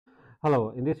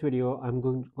Hello, in this video I'm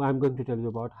going to tell you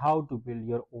about how to build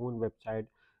your own website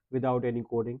without any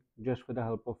coding, just with the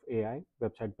help of AI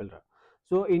website builder.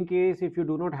 So in case if you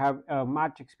do not have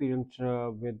much experience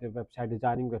with the website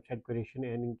designing, website creation,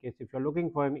 and in case if you're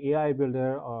looking for an AI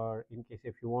builder, or in case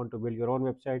if you want to build your own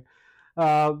website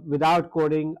without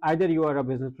coding, either you are a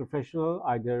business professional,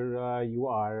 either you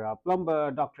are a plumber,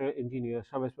 doctor, engineer,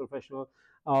 service professional,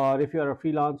 or if you are a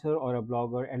freelancer or a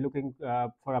blogger and looking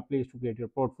for a place to create your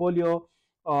portfolio,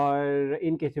 or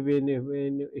in case of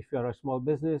if you are a small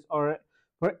business, or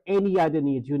for any other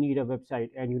needs you need a website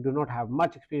and you do not have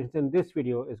much experience, then this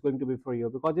video is going to be for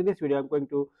you, because in this video I'm going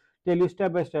to tell you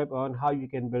step by step on how you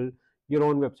can build your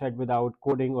own website without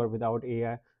coding or without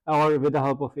AI, or with the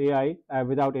help of AI,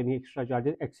 without any extra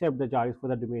charges except the charges for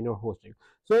the domain or hosting.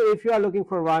 So if you are looking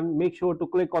for one, make sure to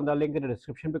click on the link in the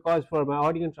description, because for my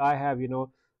audience I have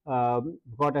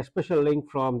got a special link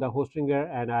from the hostinger,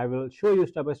 and I will show you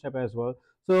step by step as well.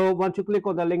 So once you click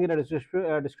on the link in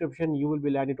the description, you will be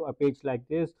landed to a page like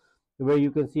this, where you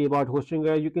can see about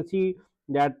hostinger. You can see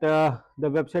that the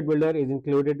website builder is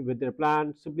included with their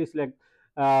plan. Simply select,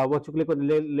 once you click on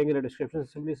the link in the description,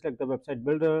 simply select the website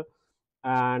builder,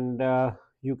 and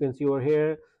you can see over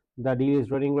here the deal is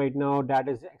running right now. That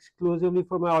is exclusively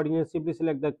for my audience. Simply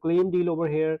select the claim deal over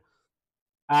here,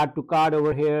 add to cart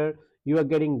over here. You are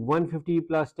getting 150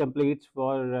 plus templates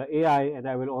for AI, and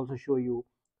I will also show you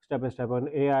step by step on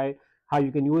AI how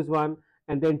you can use one.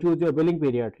 And then choose your billing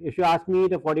period. If you ask me,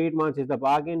 the 48 months is the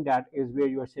bargain. That is where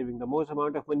you are saving the most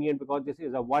amount of money, and because this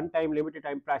is a one-time limited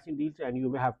time pricing deals, and you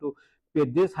may have to pay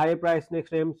this higher price next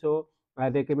time, so I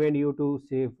recommend you to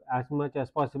save as much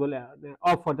as possible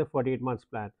opt for the 48 months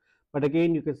plan. But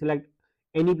again, you can select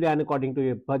any plan according to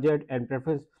your budget and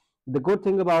preference. The good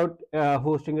thing about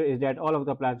Hostinger is that all of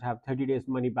the plans have 30 days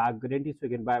money back guarantee, so you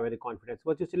can buy with confidence.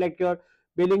 Once you select your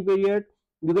billing period,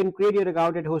 you can create your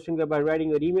account at Hostinger by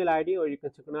writing your email ID, or you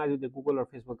can synchronize with the Google or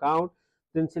Facebook account.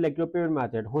 Then select your payment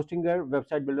method. Hostinger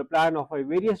website builder plan offer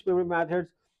various payment methods,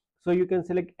 so you can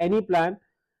select any plan.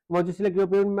 Once you select your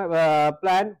payment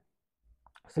plan,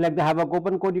 select the have a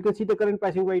coupon code. You can see the current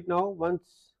pricing right now.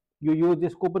 Once you use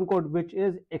this coupon code, which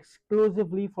is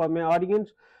exclusively for my audience,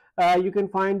 you can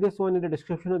find this one in the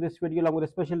description of this video along with a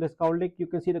special discount link. You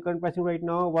can see the current pricing right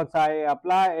now. Once I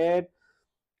apply it,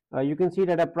 you can see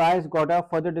that a price got a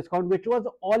further discount, which was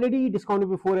already discounted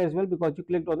before as well, because you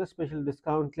clicked on the special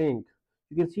discount link.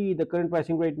 You can see the current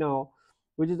pricing right now,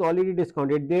 which is already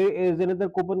discounted. There is another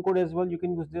coupon code as well. You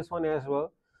can use this one as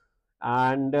well,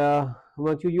 and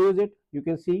once you use it, you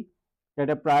can see that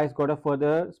a price got a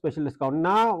further special discount.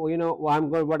 Now what I'm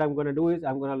going to do is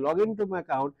I'm going to log into my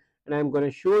account, and I'm going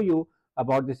to show you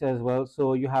about this as well,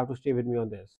 so you have to stay with me on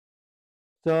this.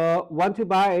 So once you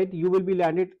buy it, you will be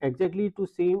landed exactly to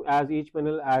same as each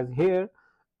panel as here,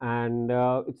 and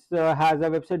it's has a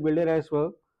website builder as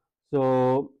well.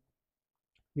 So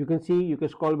you can see, you can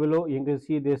scroll below, you can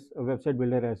see this website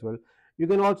builder as well. You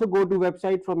can also go to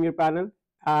website from your panel,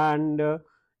 and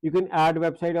you can add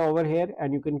website over here,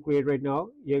 and you can create right now.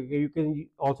 You can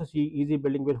also see easy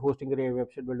building with hosting array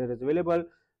website builder is available.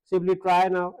 Simply try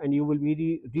now, and you will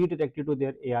be redirected to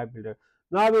their AI builder.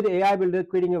 Now with AI builder,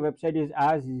 creating a website is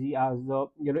as easy as the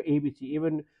ABC.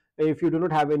 Even if you do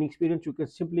not have any experience, you can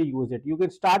simply use it. You can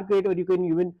start create, or you can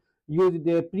even use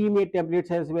the pre-made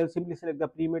templates as well. Simply select the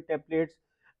pre-made templates,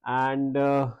 and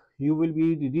you will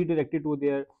be redirected to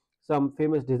their some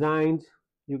famous designs.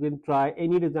 You can try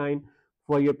any design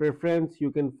for your preference.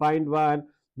 You can find one.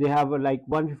 They have like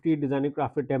 150 designer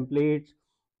crafted templates.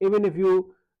 Even if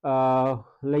you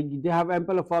like, they have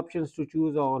ample of options to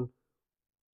choose on.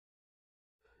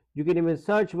 You can even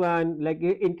search one, like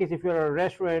in case if you're a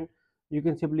restaurant, you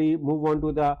can simply move on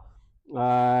to the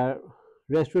uh,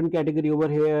 restaurant category over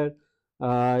here.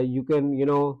 You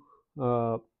can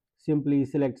uh, simply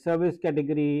select service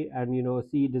category, and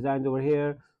see designs over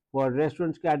here. For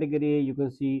restaurants category, you can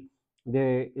see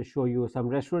they show you some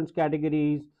restaurants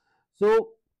categories.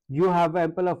 So you have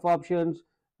ample of options.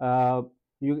 uh,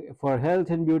 you for health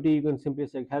and beauty, you can simply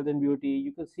select health and beauty.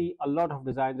 You can see a lot of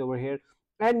designs over here,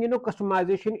 and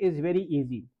customization is very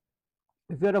easy.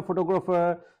 If you're a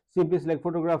photographer, simply select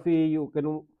photography. You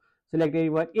can select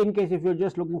anyone. In case if you're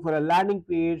just looking for a landing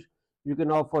page, you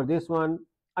can opt for this one.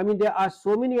 I mean, there are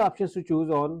so many options to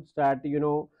choose on that,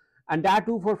 and that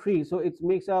too for free. So it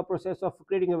makes a process of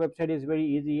creating a website is very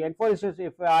easy. And for instance,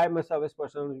 if I'm a service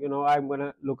person, I'm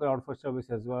gonna look around for service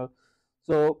as well.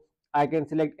 So I can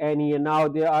select any, and now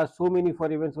there are so many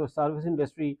for events for service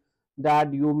industry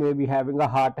that you may be having a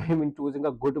hard time in choosing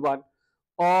a good one.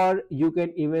 Or you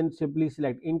can even simply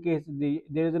select, in case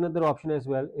there is another option as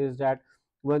well, is that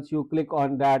once you click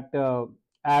on that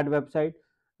add website,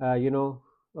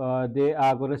 they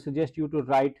are going to suggest you to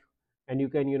write, and you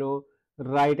can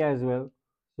write as well.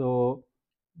 So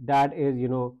that is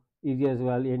easy as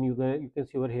well, and you can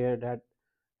see over here that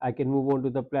I can move on to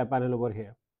the panel over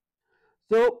here.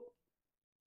 So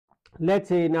let's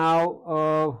say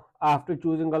now, after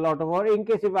choosing a lot of, or in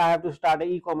case if I have to start an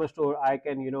e-commerce store, I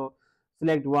can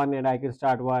select one and I can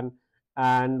start one.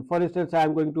 And for instance,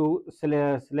 I'm going to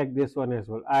select this one as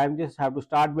well. I am just have to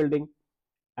start building,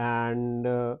 and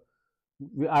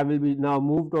I will be now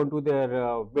moved on to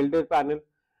their builder panel.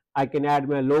 I can add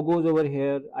my logos over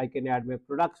here, I can add my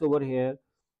products over here.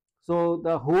 So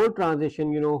the whole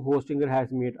transition, Hostinger has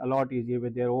made a lot easier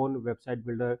with their own website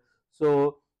builder,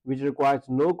 so which requires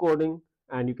no coding,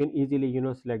 and you can easily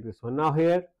select this one. Now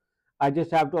here I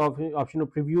just have to option of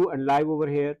preview and live over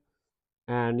here,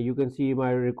 and you can see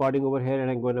my recording over here,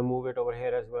 and I'm going to move it over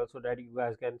here as well so that you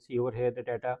guys can see over here the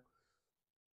data.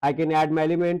 I can add my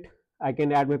element, I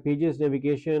can add my pages,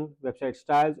 navigation, website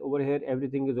styles over here.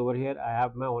 Everything is over here. I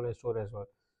have my online store as well.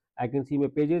 I can see my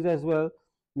pages as well.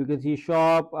 You can see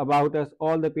shop, about us,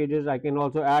 all the pages. I can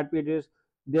also add pages.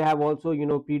 They have also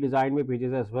pre-designed my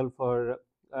pages as well for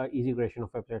easy creation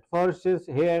of website. For instance,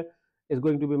 here is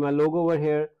going to be my logo over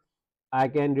here. I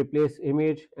can replace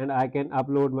image and I can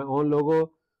upload my own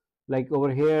logo. Like over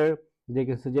here, they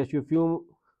can suggest you few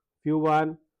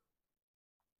one,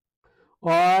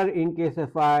 or in case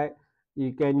if I,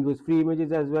 you can use free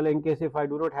images as well. In case if I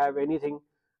do not have anything,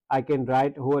 I can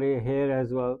write over here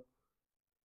as well.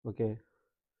 Okay,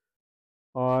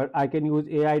 or I can use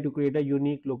AI to create a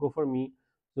unique logo for me.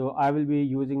 So I will be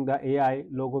using the AI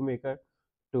logo maker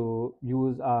to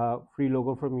use a free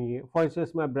logo for me. For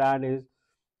instance, my brand is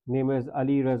name is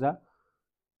Ali Raza,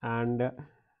 and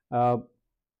uh,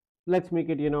 let's make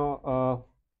it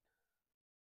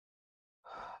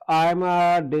I'm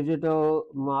a digital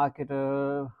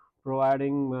marketer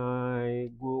providing my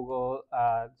Google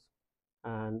ads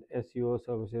and SEO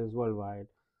services worldwide.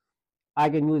 I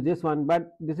can use this one,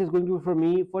 but this is going to be for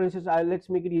me. For instance, let's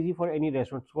make it easy for any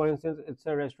restaurant. For instance, it's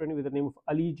a restaurant with the name of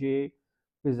Ali J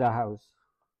Pizza House,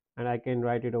 and I can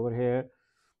write it over here.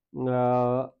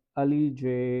 Uh, Ali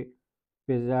J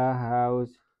Pizza House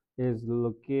is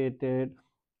located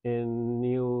in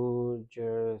New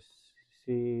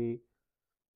Jersey,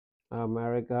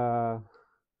 America.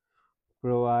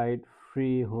 Provide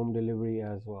free home delivery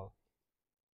as well.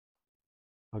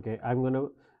 Okay,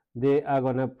 they are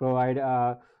gonna provide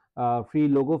a free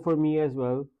logo for me as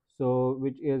well. So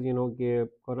which is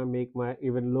gonna make my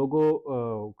even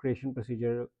logo creation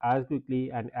procedure as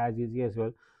quickly and as easy as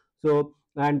well. So,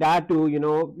 and that too,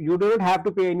 you don't have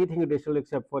to pay anything additional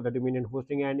except for the domain and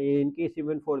hosting. And in case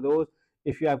even for those,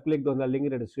 if you have clicked on the link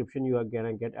in the description, you are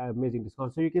gonna get amazing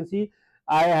discount. So you can see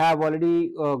I have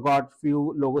already got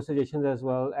few logo suggestions as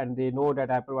well, and they know that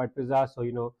I provide pizza, so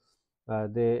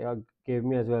they gave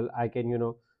me as well. I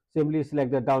can simply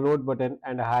select the download button,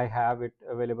 and I have it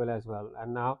available as well.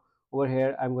 And now over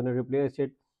here I'm going to replace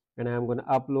it, and I'm going to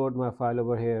upload my file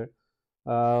over here.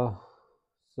 uh,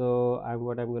 so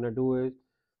what I'm going to do is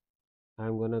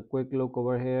I'm going to quick look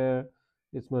over here.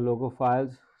 It's my logo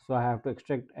files, so I have to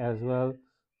extract as well.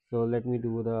 So let me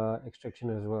do the extraction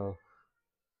as well.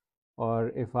 Or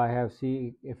if I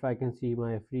can see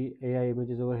my free AI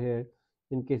images over here,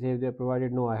 in case if they're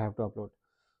provided, no, I have to upload.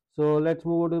 So let's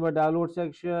move to my download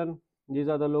section. These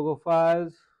are the logo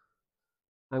files.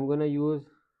 I'm gonna use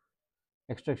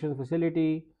extraction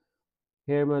facility.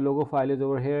 Here my logo file is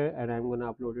over here, and I'm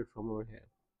gonna upload it from over here.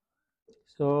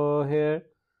 So here,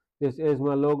 this is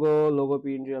my logo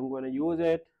PNG. I'm gonna use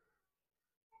it,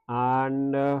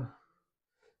 and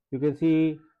you can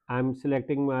see I'm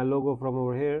selecting my logo from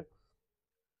over here.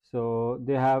 So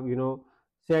they have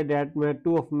said that my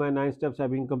 2 of my 9 steps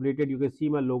have been completed. You can see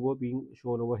my logo being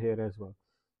shown over here as well.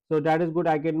 So that is good.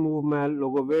 I can move my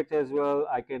logo width as well.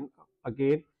 I can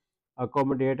again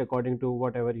accommodate according to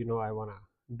whatever I wanna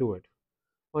do it.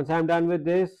 Once I'm done with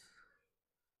this,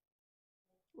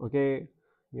 okay,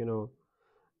 you know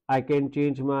I can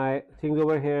change my things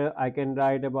over here. I can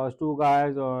write about two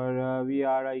guys, or we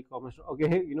are a e-commerce store.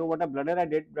 Okay, you know what a blunder I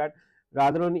did, that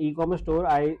rather on e-commerce store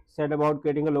I said about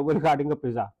creating a logo regarding a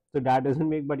pizza. So that doesn't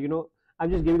make, but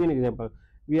I'm just giving an example.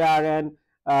 We are an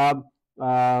um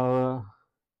uh,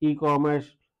 e-commerce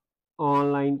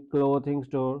online clothing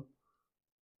store.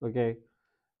 Okay,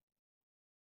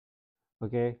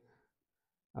 okay.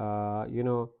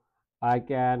 I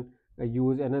can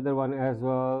use another one as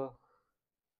well.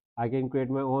 I can create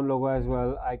my own logo as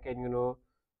well. I can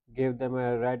give them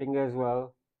a writing as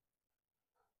well.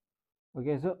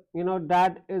 Okay, so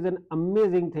that is an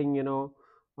amazing thing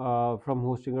from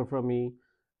Hostinger from me.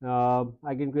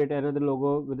 I can create another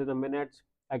logo within a minute.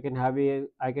 I can have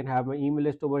my email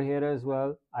list over here as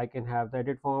well. I can have the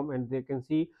edit form, and they can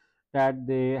see that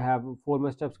they have 4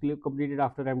 more steps completed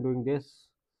after I'm doing this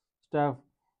stuff.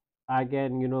 I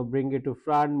can, bring it to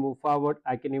front, move forward.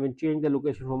 I can even change the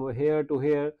location from over here to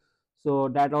here. So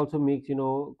that also makes,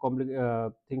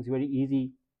 things very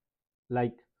easy.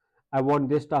 Like, I want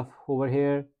this stuff over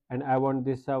here and I want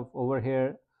this stuff over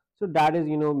here. So that is,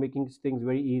 making things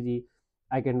very easy.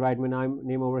 I can write my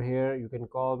name over here. You can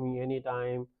call me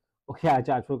anytime. Okay, I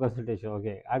charge for consultation.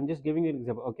 Okay, I'm just giving you an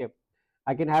example. Okay,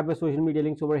 I can have my social media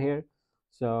links over here.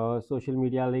 So social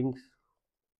media links,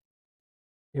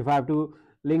 if I have to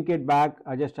link it back,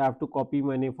 I just have to copy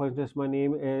my name. For instance, my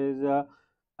name is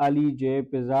Ali J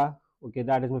Pizza. Okay,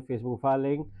 that is my Facebook profile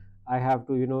link. I have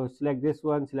to, select this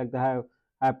one, select the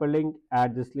hyperlink,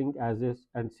 add this link as this,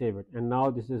 and save it. And now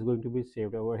this is going to be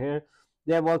saved over here.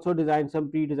 They have also designed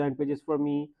some pre-designed pages for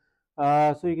me.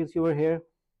 So you can see over here.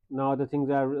 Now the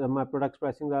things are my products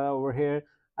pricing are over here.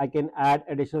 I can add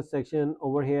additional section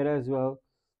over here as well.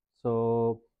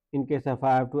 So in case if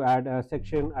I have to add a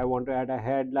section, I want to add a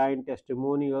headline,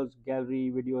 testimonials,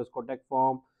 gallery, videos, contact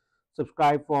form,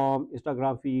 subscribe form,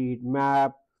 Instagram feed,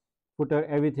 map, footer,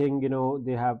 everything,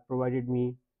 they have provided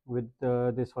me with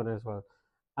this one as well.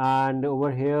 And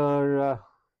over here,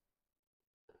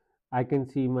 I can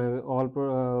see my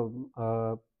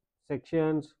all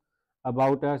sections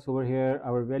about us over here,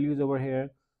 our values over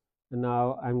here. And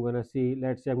now I'm gonna see,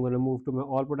 let's say I'm gonna move to my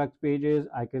all products pages.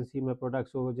 I can see my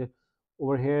products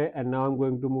over here, and now I'm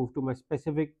going to move to my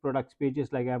specific products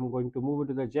pages. Like I'm going to move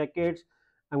it to the jackets.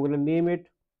 I'm gonna name it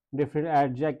different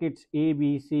ad jackets A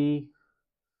B C.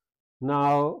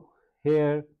 Now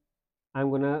here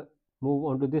I'm gonna move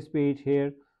on to this page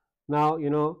here. Now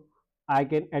I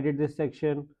can edit this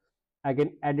section. I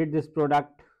can edit this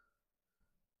product,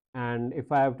 and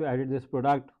if I have to edit this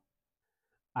product,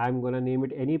 I'm gonna name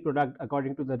it any product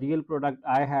according to the real product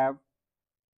I have,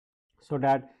 so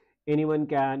that anyone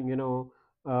can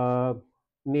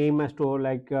name a store.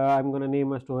 Like I'm gonna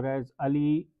name a store as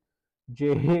Ali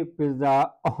J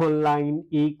Pizza Online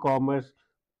E-commerce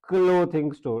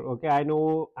Clothing Store. Okay, I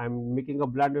know I'm making a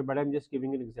blunder, but I'm just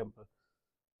giving an example.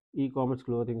 E-commerce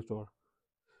clothing store.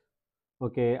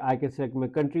 Okay, I can select my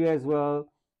country as well.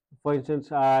 For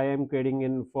instance, I am creating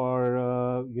in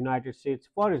for United States.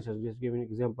 For instance, just giving an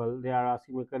example, they are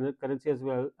asking me currency as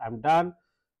well. I'm done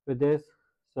with this,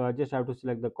 so I just have to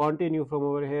select the continue from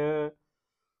over here.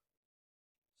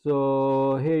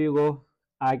 So here you go.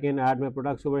 I can add my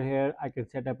products over here. I can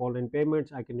set up online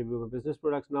payments. I can review my business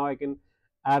products. Now I can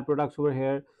add products over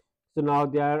here. So now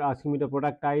they are asking me the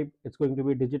product type. It's going to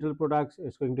be digital products.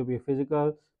 It's going to be a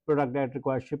physical product that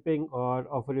requires shipping, or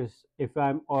offer is if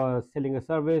I'm selling a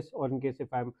service, or in case if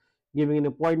I'm giving an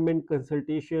appointment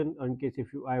consultation, or in case if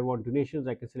I want donations,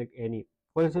 I can select any.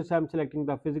 For instance, I'm selecting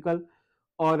the physical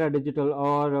or a digital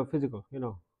or a physical,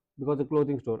 because the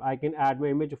clothing store. I can add my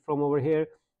image from over here.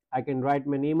 I can write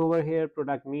my name over here,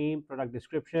 product name, product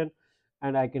description,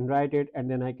 and I can write it, and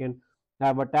then I can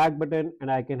have a tag button,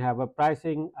 and I can have a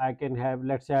pricing. I can have,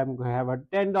 let's say I'm going to have a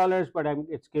 $10, but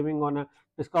it's giving on a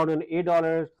discount on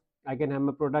 $8. I can have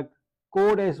my product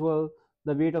code as well,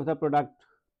 the weight of the product,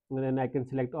 and then I can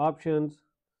select options,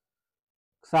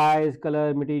 size,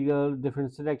 color, material,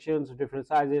 different selections, different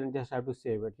sizes, and just have to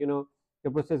save it.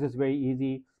 The process is very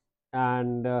easy,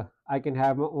 and I can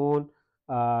have my own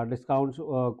discounts,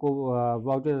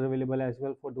 vouchers available as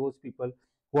well for those people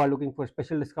who are looking for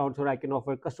special discounts, or I can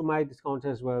offer customized discounts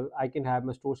as well. I can have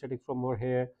my store settings from over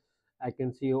here. I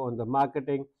can see on the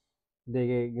marketing,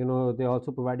 they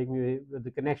also providing me with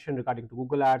the connection regarding to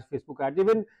Google ads, Facebook ads.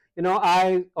 Even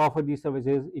I offer these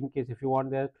services. In case if you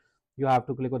want that, you have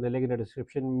to click on the link in the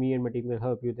description. Me and my team will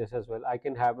help you this as well. I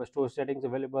can have a store settings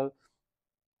available,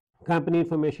 company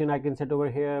information I can set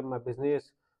over here, my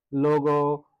business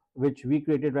logo, which we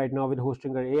created right now with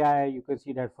Hostinger AI. You can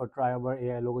see that for try our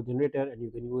AI logo generator, and you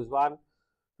can use one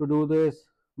to do this.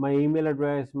 My email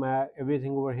address, my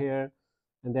everything over here,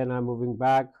 and then I'm moving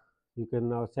back. You can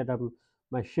now set up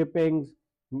my shippings,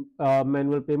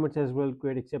 manual payments as well,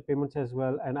 create accept payments as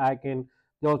well, and I can,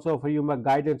 they also offer you my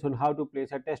guidance on how to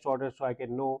place a test order, so I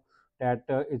can know that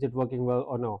is it working well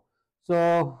or no.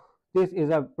 So this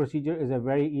is a procedure is a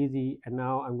very easy. And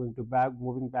now I'm going to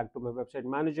moving back to my website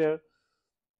manager,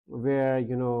 where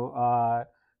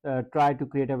try to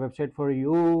create a website for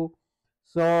you.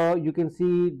 So you can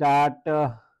see that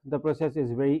the process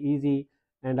is very easy,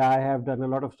 and I have done a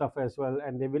lot of stuff as well,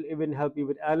 and they will even help you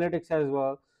with analytics as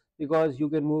well, because you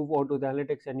can move on to the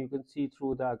analytics and you can see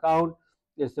through the account.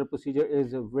 Yes, the procedure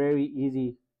is very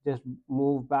easy. Just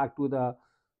move back to the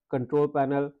control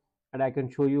panel, and I can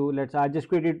show you. I just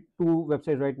created two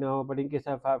websites right now, but in case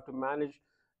if I have to manage,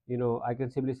 I can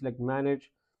simply select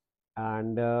manage,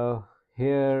 and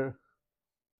here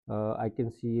I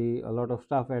can see a lot of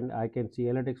stuff, and I can see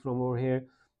analytics from over here.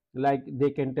 Like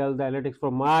they can tell the analytics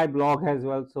from my blog as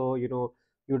well. So you do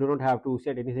not have to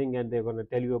set anything, and they're going to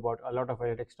tell you about a lot of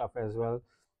analytics stuff as well.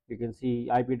 You can see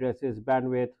IP addresses,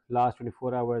 bandwidth, last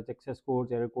 24 hours, access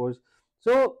codes, error codes.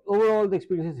 So overall, the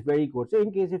experience is very good. So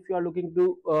in case if you are looking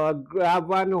to grab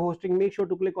one hosting, make sure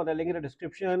to click on the link in the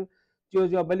description,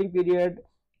 choose your billing period,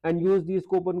 and use these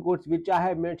coupon codes which I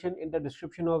have mentioned in the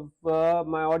description of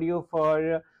my audio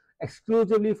for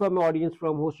exclusively for my audience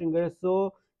from HostingGuru.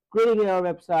 So creating a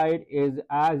website is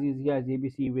as easy as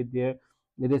ABC with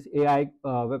this AI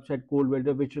website code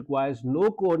builder, which requires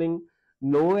no coding,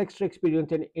 no extra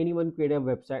experience, and anyone create a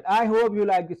website. I hope you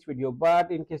like this video, but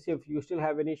in case if you still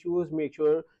have any issues, make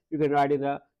sure you can write in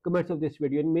the comments of this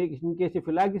video. And in case if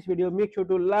you like this video, make sure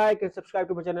to like and subscribe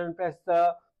to my channel and press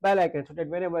the bell icon so that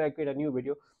whenever I create a new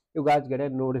video, you guys get a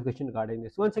notification regarding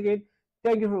this. Once again,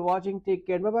 thank you for watching. Take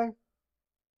care. Bye bye.